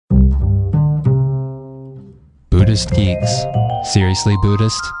Buddhist Geeks. Seriously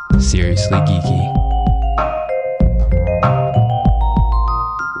Buddhist, seriously geeky.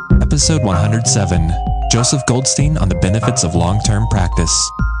 Episode 107, Joseph Goldstein on the benefits of long-term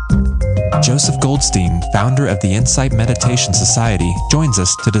practice. Joseph Goldstein, founder of the Insight Meditation Society, joins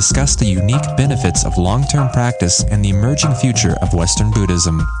us to discuss the unique benefits of long-term practice and the emerging future of Western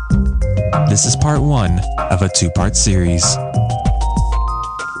Buddhism. This is part one of a two-part series.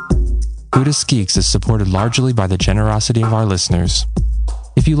 Buddhist Geeks is supported largely by the generosity of our listeners.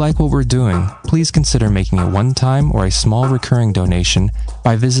 If you like what we're doing, please consider making a one-time or a small recurring donation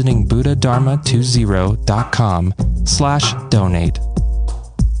by visiting buddhadharma20.com/donate.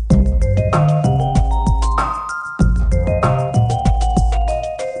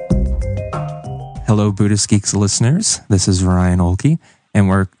 Hello, Buddhist Geeks listeners. This is Ryan Olkey, and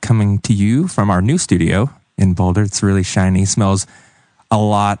we're coming to you from our new studio in Boulder. It's really shiny, smells a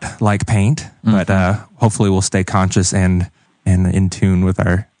lot like paint, but hopefully we'll stay conscious and in tune with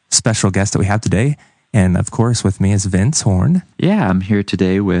our special guest that we have today. And of course, with me is Vince Horn. Yeah, I'm here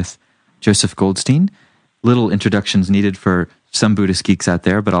today with Joseph Goldstein. Little introductions needed for some Buddhist geeks out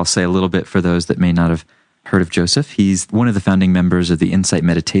there, but I'll say a little bit for those that may not have heard of Joseph. He's one of the founding members of the Insight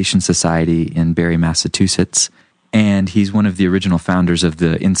Meditation Society in Barre, Massachusetts, and he's one of the original founders of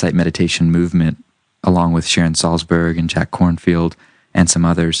the Insight Meditation movement, along with Sharon Salzberg and Jack Kornfield and some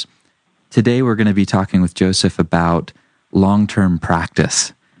others. Today we're going to be talking with Joseph about long-term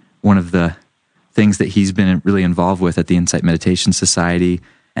practice. One of the things that he's been really involved with at the Insight Meditation Society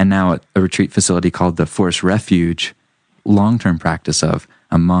and now at a retreat facility called the Forest Refuge, long-term practice of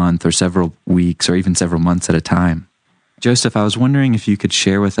a month or several weeks or even several months at a time. Joseph, I was wondering if you could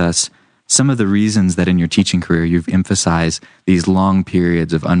share with us some of the reasons that in your teaching career you've emphasized these long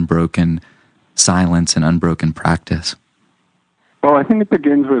periods of unbroken silence and unbroken practice. Well, I think it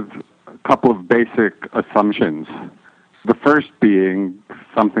begins with a couple of basic assumptions. The first being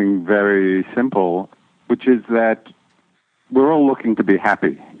something very simple, which is that we're all looking to be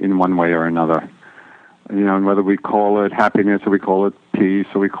happy in one way or another. You know, and whether we call it happiness or we call it peace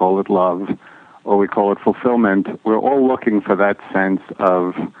or we call it love or we call it fulfillment, we're all looking for that sense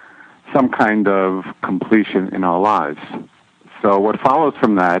of some kind of completion in our lives. So what follows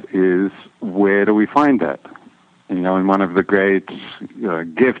from that is, where do we find that? You know, and one of the great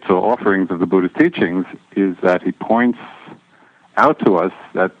gifts or offerings of the Buddhist teachings is that he points out to us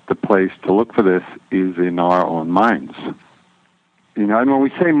that the place to look for this is in our own minds. You know, and when we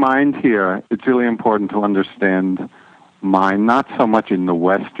say mind here, it's really important to understand mind not so much in the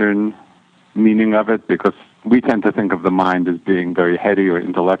Western meaning of it, because we tend to think of the mind as being very heady or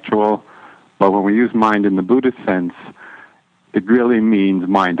intellectual, but when we use mind in the Buddhist sense, it really means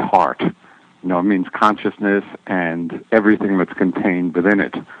mind-heart. You know, it means consciousness and everything that's contained within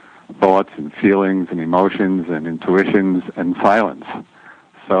it, thoughts and feelings and emotions and intuitions and silence.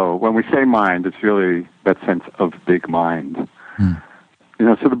 So when we say mind, it's really that sense of big mind. You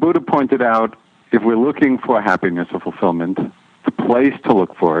know, so the Buddha pointed out, if we're looking for happiness or fulfillment, the place to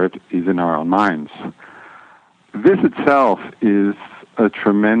look for it is in our own minds. This itself is a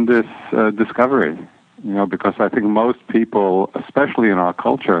tremendous discovery, you know, because I think most people, especially in our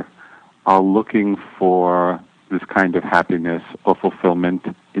culture, are looking for this kind of happiness or fulfillment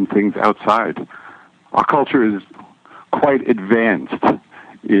in things outside. Our culture is quite advanced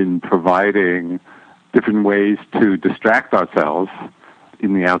in providing different ways to distract ourselves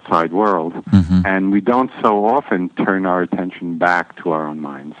in the outside world, and we don't so often turn our attention back to our own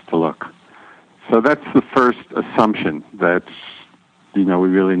minds to look. So that's the first assumption that, you know, we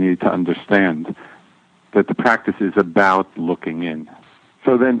really need to understand, that the practice is about looking in.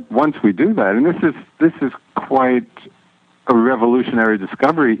 So then once we do that, and this is quite a revolutionary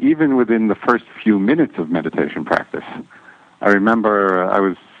discovery even within the first few minutes of meditation practice. I remember I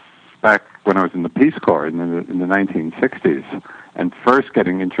was back when I was in the Peace Corps in the 1960s and first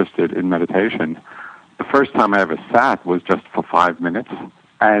getting interested in meditation. The first time I ever sat was just for 5 minutes,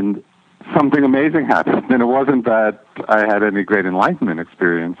 and something amazing happened. And it wasn't that I had any great enlightenment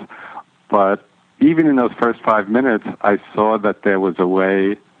experience, but even in those first 5 minutes, I saw that there was a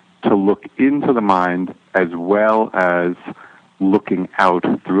way to look into the mind as well as looking out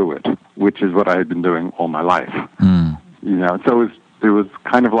through it, which is what I had been doing all my life. You know, so it was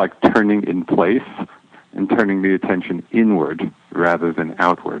kind of like turning in place and turning the attention inward rather than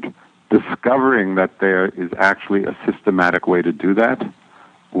outward. Discovering that there is actually a systematic way to do that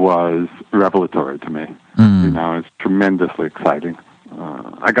was revelatory to me. You know, it's tremendously exciting.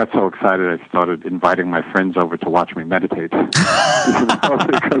 I got so excited I started inviting my friends over to watch me meditate. because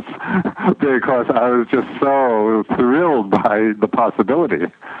I was just so thrilled by the possibility.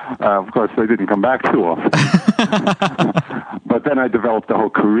 Of course, they didn't come back too often. But then I developed a whole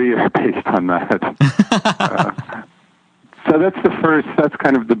career based on that. So that's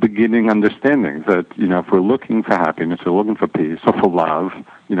kind of the beginning understanding that, if we're looking for happiness, we're looking for peace or for love,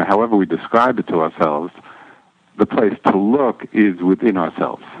 however we describe it to ourselves, the place to look is within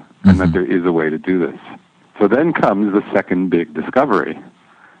ourselves, and that there is a way to do this. So then comes the second big discovery,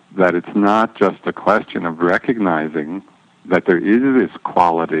 that it's not just a question of recognizing that there is this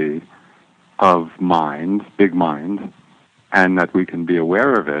quality of mind, big mind, and that we can be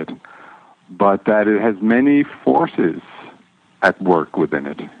aware of it, but that it has many forces at work within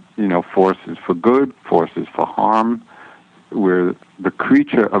it. Forces for good, forces for harm. We're the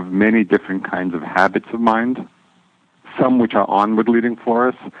creature of many different kinds of habits of mind, some which are onward-leading for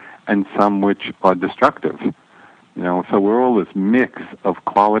us, and some which are destructive. So we're all this mix of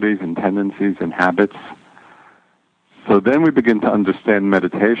qualities and tendencies and habits. So then we begin to understand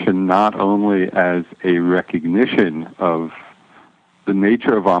meditation not only as a recognition of the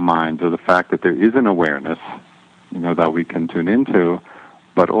nature of our minds or the fact that there is an awareness, that we can tune into,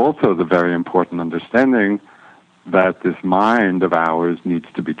 but also the very important understanding that this mind of ours needs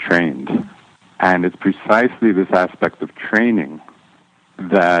to be trained. And it's precisely this aspect of training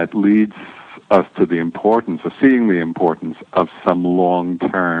that leads us to the importance, or seeing the importance, of some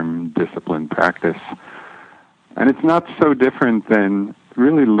long-term discipline practice. And it's not so different than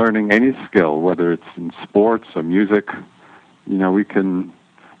really learning any skill, whether it's in sports or music. We can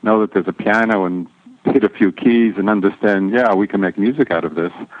know that there's a piano and hit a few keys and understand, we can make music out of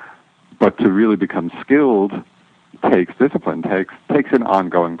this. But to really become skilled takes discipline, takes an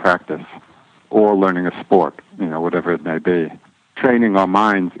ongoing practice, or learning a sport, whatever it may be. Training our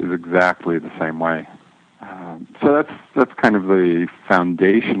minds is exactly the same way. So that's kind of the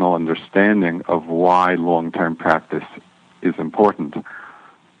foundational understanding of why long-term practice is important.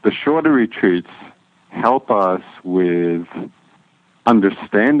 The shorter retreats help us with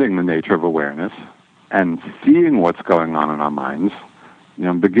understanding the nature of awareness and seeing what's going on in our minds,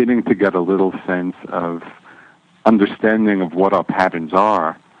 beginning to get a little sense of understanding of what our patterns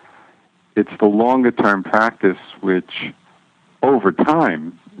are. It's the longer-term practice which, over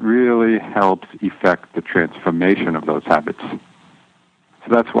time, really helps effect the transformation of those habits. So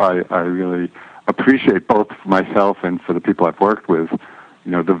that's why I really appreciate, both for myself and for the people I've worked with,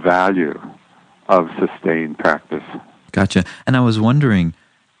 the value of sustained practice. Gotcha. And I was wondering,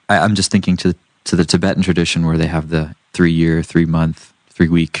 I'm just thinking to the Tibetan tradition where they have the 3-year, 3-month,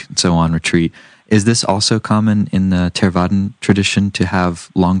 3-week, and so on retreat. Is this also common in the Theravadan tradition to have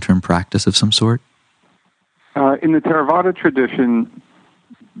long-term practice of some sort? In the Theravada tradition,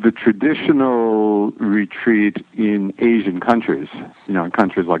 the traditional retreat in Asian countries, in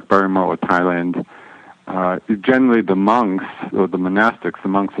countries like Burma or Thailand, generally the monks or the monastics, the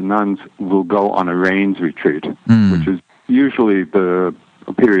monks and nuns, will go on a rains retreat, which is usually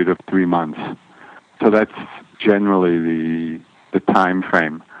a period of 3 months. So that's generally the time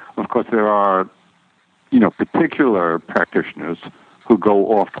frame. Of course, there are, particular practitioners who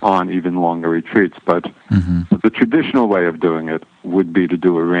go off on even longer retreats, but the traditional way of doing it would be to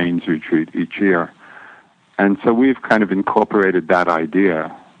do a rains retreat each year. And so we've kind of incorporated that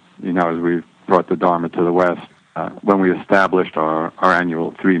idea, as we've brought the Dharma to the West, when we established our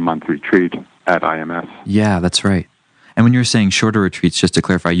annual 3-month retreat at IMS. Yeah, that's right. And when you're saying shorter retreats, just to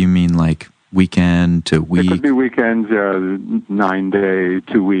clarify, you mean like weekend to week? It could be weekends,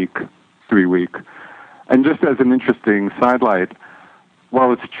 9-day, 2-week, 3-week. And just as an interesting sidelight,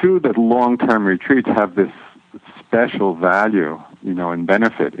 while it's true that long-term retreats have this special value, and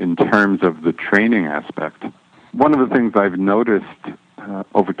benefit in terms of the training aspect, one of the things I've noticed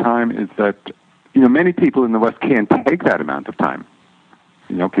over time is that, many people in the West can't take that amount of time.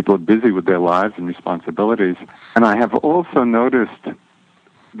 People are busy with their lives and responsibilities. And I have also noticed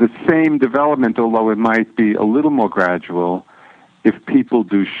the same development, although it might be a little more gradual, if people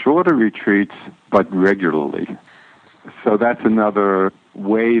do shorter retreats, but regularly. So that's another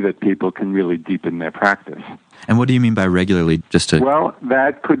way that people can really deepen their practice. And what do you mean by regularly? Well,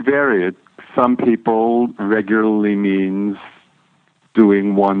 that could vary. Some people, regularly means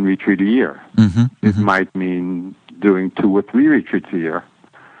doing 1 retreat a year. It might mean doing 2 or 3 retreats a year.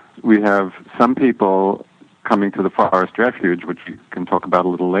 We have some people coming to the Forest Refuge, which we can talk about a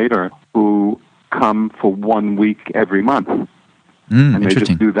little later, who come for 1 week every month. And they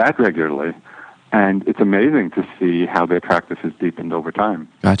just do that regularly. And it's amazing to see how their practice has deepened over time.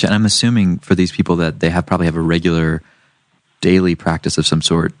 Gotcha. And I'm assuming for these people that they probably have a regular daily practice of some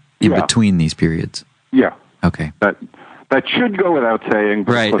sort in Yeah. between these periods. Yeah. Okay. That should go without saying,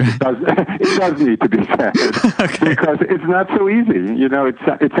 but Right. of course it does need to be said because it's not so easy.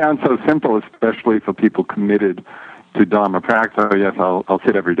 It sounds so simple, especially for people committed to Dharma practice. Oh, yes, I'll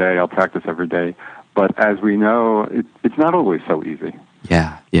sit every day, I'll practice every day. But as we know, it's not always so easy.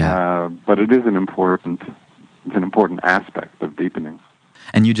 Yeah. But it is an important aspect of deepening.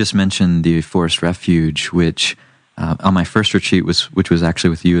 And you just mentioned the Forest Refuge, which on my first retreat, which was actually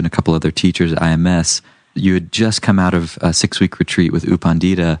with you and a couple other teachers at IMS, you had just come out of a 6-week retreat with U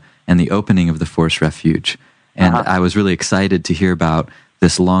Pandita and the opening of the Forest Refuge. And I was really excited to hear about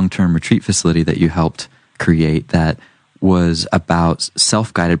this long-term retreat facility that you helped create that was about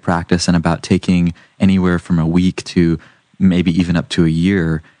self-guided practice and about taking anywhere from a week to maybe even up to a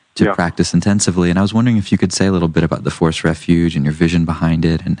year to practice intensively. And I was wondering if you could say a little bit about the Forest Refuge and your vision behind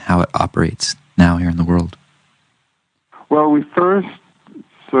it and how it operates now here in the world. Well, we first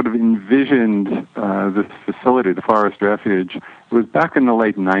sort of envisioned this facility, the Forest Refuge. It was back in the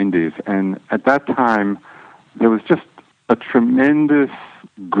late 90s, and at that time, there was just a tremendous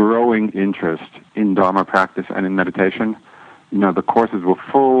growing interest in Dharma practice and in meditation. The courses were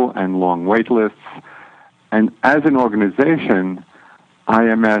full and long wait lists, and as an organization,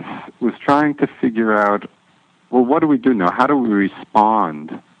 IMS was trying to figure out, well, what do we do now? How do we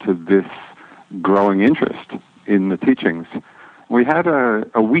respond to this growing interest in the teachings? We had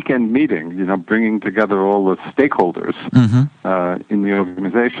a weekend meeting, bringing together all the stakeholders in the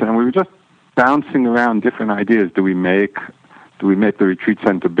organization, and we were just bouncing around different ideas. Do we make the retreat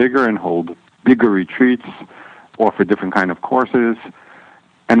center bigger and hold bigger retreats, offer different kind of courses?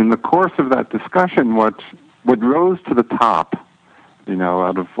 And in the course of that discussion, what rose to the top,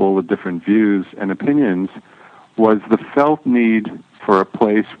 out of all the different views and opinions, was the felt need for a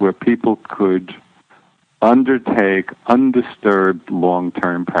place where people could undertake undisturbed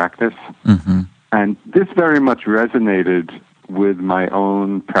long-term practice. And this very much resonated with my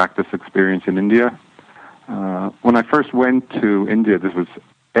own practice experience in India. When I first went to India, this was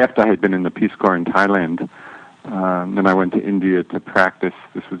after I had been in the Peace Corps in Thailand, then I went to India to practice.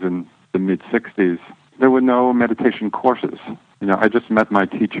 This was in the mid-'60s. There were no meditation courses. I just met my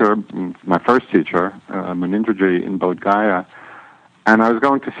teacher, my first teacher, Munindraji, in Bodh Gaya, and I was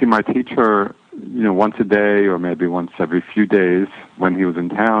going to see my teacher once a day or maybe once every few days when he was in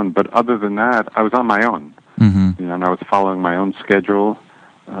town. But other than that, I was on my own. And I was following my own schedule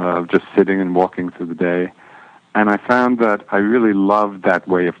of just sitting and walking through the day. And I found that I really loved that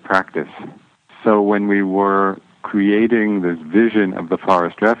way of practice. So when we were creating this vision of the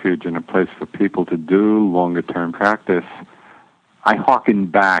Forest Refuge and a place for people to do longer-term practice, I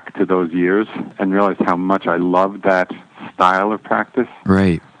harkened back to those years and realized how much I loved that style of practice.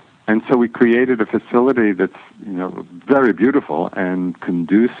 Right. And so we created a facility that's, very beautiful and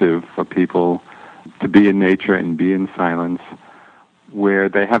conducive for people to be in nature and be in silence, where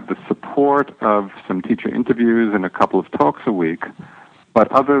they have the support of some teacher interviews and a couple of talks a week.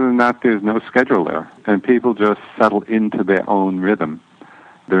 But other than that, there's no schedule there, and people just settle into their own rhythm.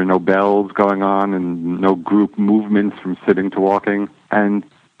 There are no bells going on and no group movements from sitting to walking, and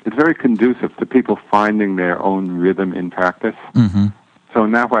it's very conducive to people finding their own rhythm in practice. So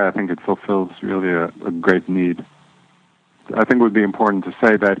in that way, I think it fulfills really a great need. I think it would be important to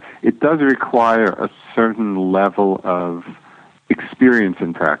say that it does require a certain level of experience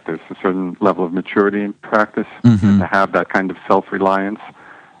in practice, a certain level of maturity in practice, to have that kind of self-reliance.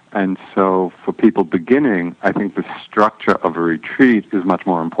 And so for people beginning, I think the structure of a retreat is much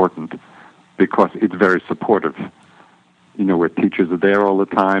more important because it's very supportive. Where teachers are there all the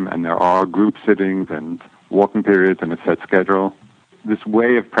time and there are group sittings and walking periods and a set schedule. This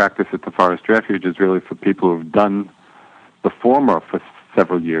way of practice at the Forest Refuge is really for people who have done the former for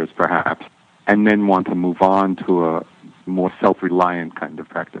several years, perhaps, and then want to move on to a more self-reliant kind of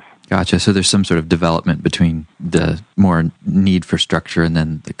practice. Gotcha. So there's some sort of development between the more need for structure and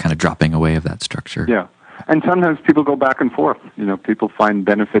then the kind of dropping away of that structure. Yeah. And sometimes people go back and forth. People find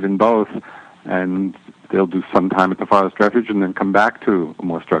benefit in both, and they'll do some time at the Forest Refuge and then come back to a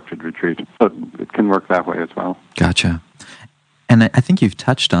more structured retreat. So it can work that way as well. Gotcha. And I think you've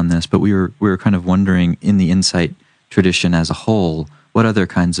touched on this, but we were kind of wondering, in the Insight tradition as a whole, what other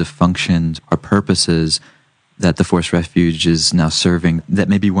kinds of functions or purposes that the Forest Refuge is now serving that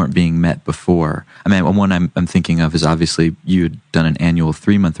maybe weren't being met before? I mean, one I'm thinking of is obviously you had done an annual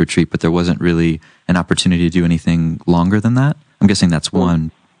 3-month retreat, but there wasn't really an opportunity to do anything longer than that. I'm guessing that's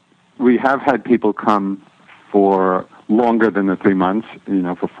one. We have had people come for longer than the 3 months,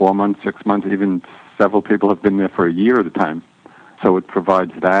 for 4 months, 6 months, even several people have been there for a year at a time. So it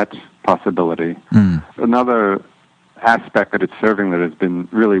provides that possibility. Another aspect that it's serving that has been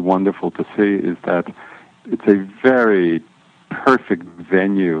really wonderful to see is that it's a very perfect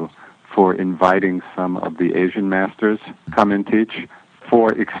venue for inviting some of the Asian masters to come and teach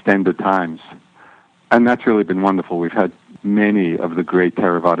for extended times. And that's really been wonderful. We've had many of the great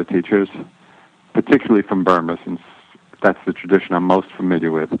Theravada teachers, particularly from Burma, since that's the tradition I'm most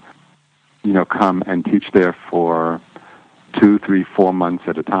familiar with, come and teach there for 2, 3, 4 months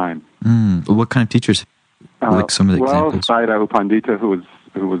at a time. What kind of teachers? Like some of the examples? Well, Sayadaw U Pandita,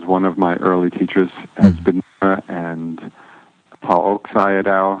 who was one of my early teachers, has been there, and Paul Oak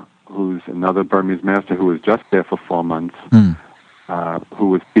Sayadaw, who's another Burmese master who was just there for 4 months, who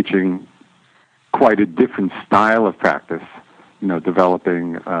was teaching quite a different style of practice,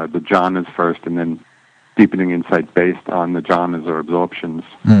 developing the jhanas first and then deepening insight based on the jhanas or absorptions.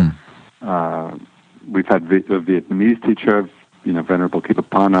 We've had a Vietnamese teacher, Venerable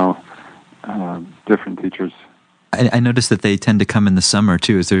Kipapano, different teachers. I noticed that they tend to come in the summer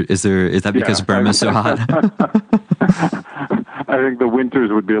too. Is that because Burma's so hot? I think the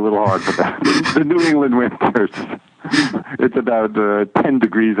winters would be a little hard for that. The New England winters. It's about 10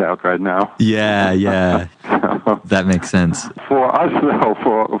 degrees out right now. Yeah. So, that makes sense. For us, though,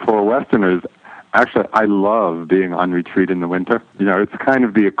 for Westerners, actually, I love being on retreat in the winter. It's kind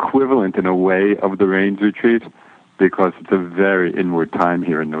of the equivalent in a way of the Rains retreat because it's a very inward time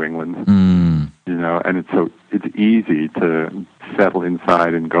here in New England. And it's easy to settle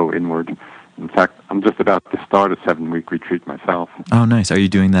inside and go inward. In fact, I'm just about to start a 7-week retreat myself. Oh, nice. Are you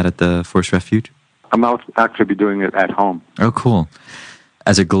doing that at the Forest Refuge? I'm actually be doing it at home. Oh, cool.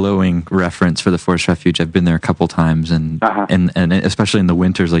 As a glowing reference for the Forest Refuge, I've been there a couple times, and especially in the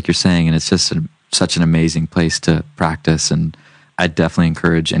winters, like you're saying, and it's just such an amazing place to practice. And I'd definitely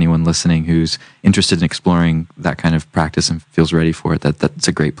encourage anyone listening who's interested in exploring that kind of practice and feels ready for it, that's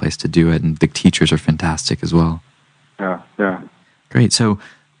a great place to do it. And the teachers are fantastic as well. Yeah. Great. So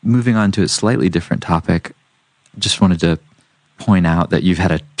moving on to a slightly different topic, just wanted to point out that you've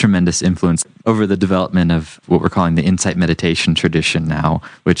had a tremendous influence over the development of what we're calling the insight meditation tradition now,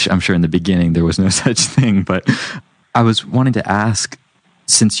 which I'm sure in the beginning there was no such thing. But I was wanting to ask,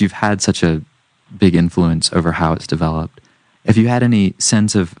 since you've had such a big influence over how it's developed, if you had any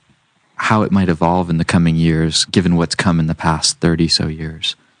sense of how it might evolve in the coming years, given what's come in the past 30 so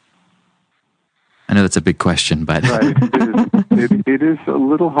years. I know that's a big question, but... Right. It is a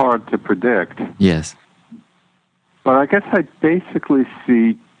little hard to predict. Yes. But I guess I basically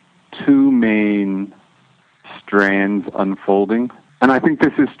see 2 main strands unfolding. And I think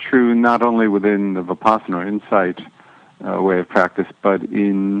this is true not only within the Vipassana or insight way of practice, but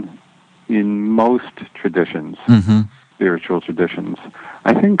in most traditions, spiritual traditions.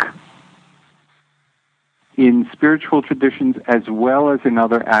 I think in spiritual traditions, as well as in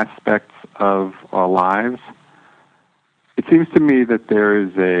other aspects of our lives, it seems to me that there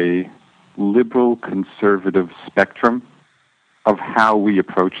is a liberal conservative spectrum of how we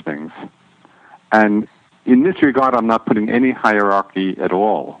approach things. And in this regard, I'm not putting any hierarchy at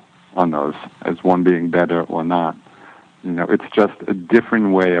all on those as one being better or not. It's just a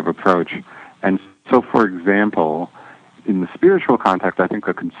different way of approach. And so, for example, in the spiritual context, I think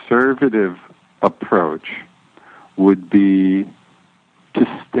a conservative approach would be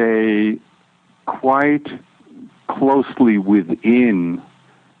to stay quite closely within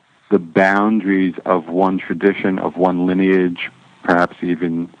the boundaries of one tradition, of one lineage, perhaps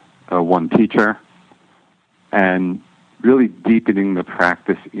even one teacher, and really deepening the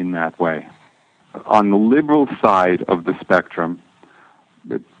practice in that way. On the liberal side of the spectrum,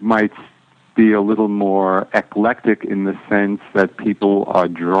 it might be a little more eclectic in the sense that people are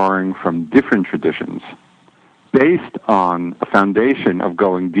drawing from different traditions based on a foundation of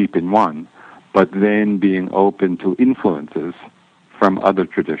going deep in one, but then being open to influences from other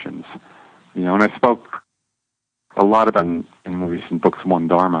traditions. And I spoke a lot about in recent books, One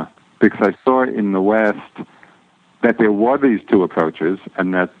Dharma, because I saw in the West that there were these 2 approaches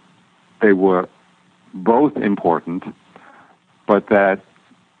and that they were both important, but that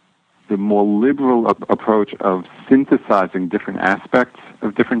the more liberal approach of synthesizing different aspects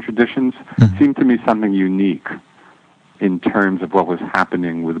of different traditions seemed to me something unique in terms of what was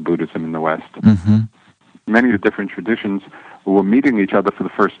happening with Buddhism in the West. Many of the different traditions were meeting each other for the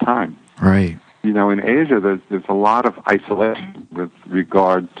first time. Right. In Asia, there's a lot of isolation with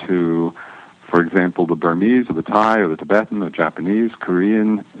regard to, for example, the Burmese or the Thai or the Tibetan or Japanese,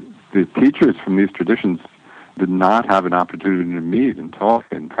 Korean. The teachers from these traditions did not have an opportunity to meet and talk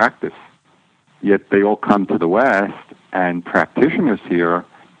and practice. Yet they all come to the West, and practitioners here,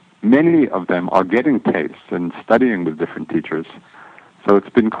 many of them are getting tastes and studying with different teachers. So it's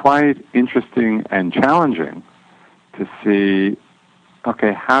been quite interesting and challenging to see,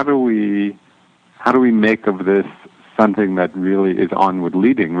 okay, how do we make of this something that really is onward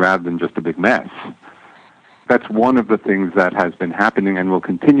leading rather than just a big mess? That's one of the things that has been happening and will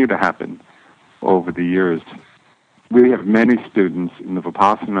continue to happen over the years. We have many students in the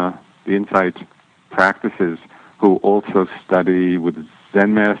Vipassana, the insight practices, who also study with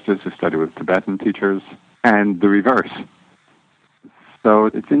Zen masters, who study with Tibetan teachers, and the reverse. So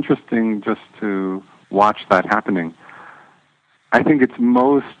it's interesting just to watch that happening. I think it's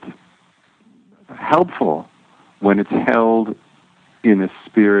most helpful when it's held in a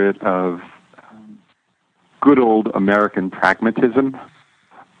spirit of good old American pragmatism,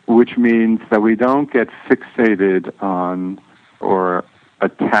 which means that we don't get fixated on or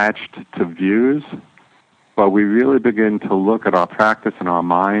attached to views, but we really begin to look at our practice and our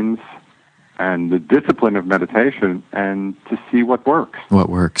minds and the discipline of meditation and to see what works. What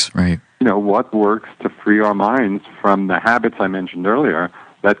works, right. What works to free our minds from the habits I mentioned earlier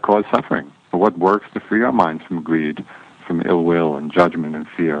that cause suffering. What works to free our minds from greed, from ill will and judgment and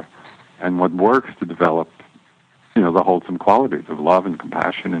fear. And what works to develop, the wholesome qualities of love and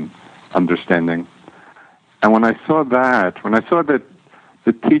compassion and understanding. And when I saw that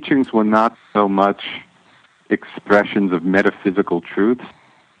the teachings were not so much expressions of metaphysical truths,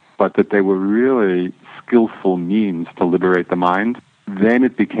 but that they were really skillful means to liberate the mind, then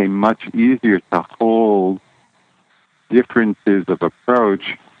it became much easier to hold differences of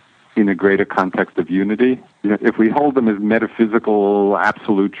approach in a greater context of unity. If we hold them as metaphysical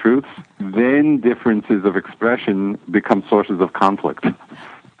absolute truths, then differences of expression become sources of conflict.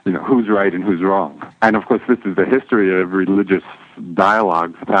 Who's right and who's wrong. And of course, this is the history of religious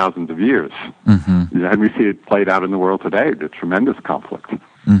dialogue for thousands of years. Mm-hmm. And we see it played out in the world today, the tremendous conflict.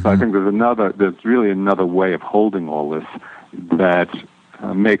 Mm-hmm. So I think there's really another way of holding all this that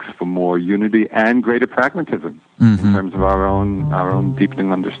makes for more unity and greater pragmatism in terms of our own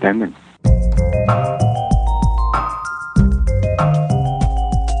deepening understanding.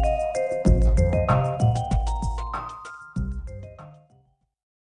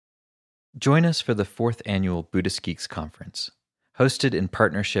 Join us for the 4th Annual Buddhist Geeks Conference, hosted in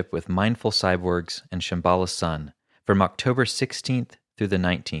partnership with Mindful Cyborgs and Shambhala Sun from October 16th through the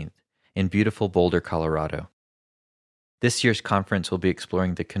 19th in beautiful Boulder, Colorado. This year's conference will be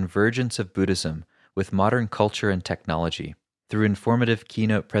exploring the convergence of Buddhism with modern culture and technology through informative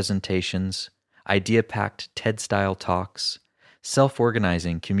keynote presentations, idea-packed TED-style talks,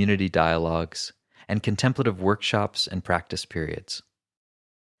 self-organizing community dialogues, and contemplative workshops and practice periods.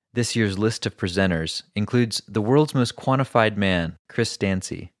 This year's list of presenters includes the world's most quantified man, Chris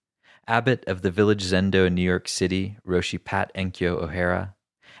Dancy, abbot of the Village Zendo in New York City, Roshi Pat Enkyo O'Hara,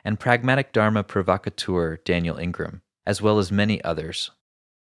 and pragmatic Dharma provocateur Daniel Ingram, as well as many others.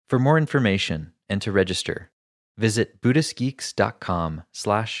 For more information and to register, visit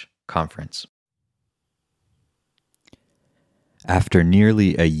buddhistgeeks.com/conference. After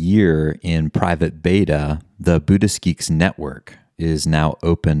nearly a year in private beta, the Buddhist Geeks Network is now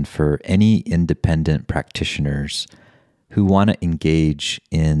open for any independent practitioners who want to engage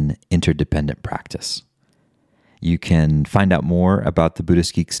in interdependent practice. You can find out more about the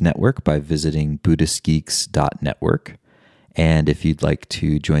Buddhist Geeks Network by visiting buddhistgeeks.network. And if you'd like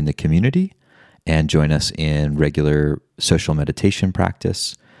to join the community and join us in regular social meditation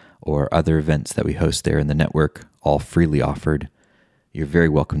practice or other events that we host there in the network, all freely offered, you're very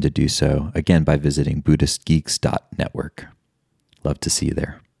welcome to do so, again, by visiting buddhistgeeks.network. Love to see you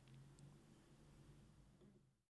there.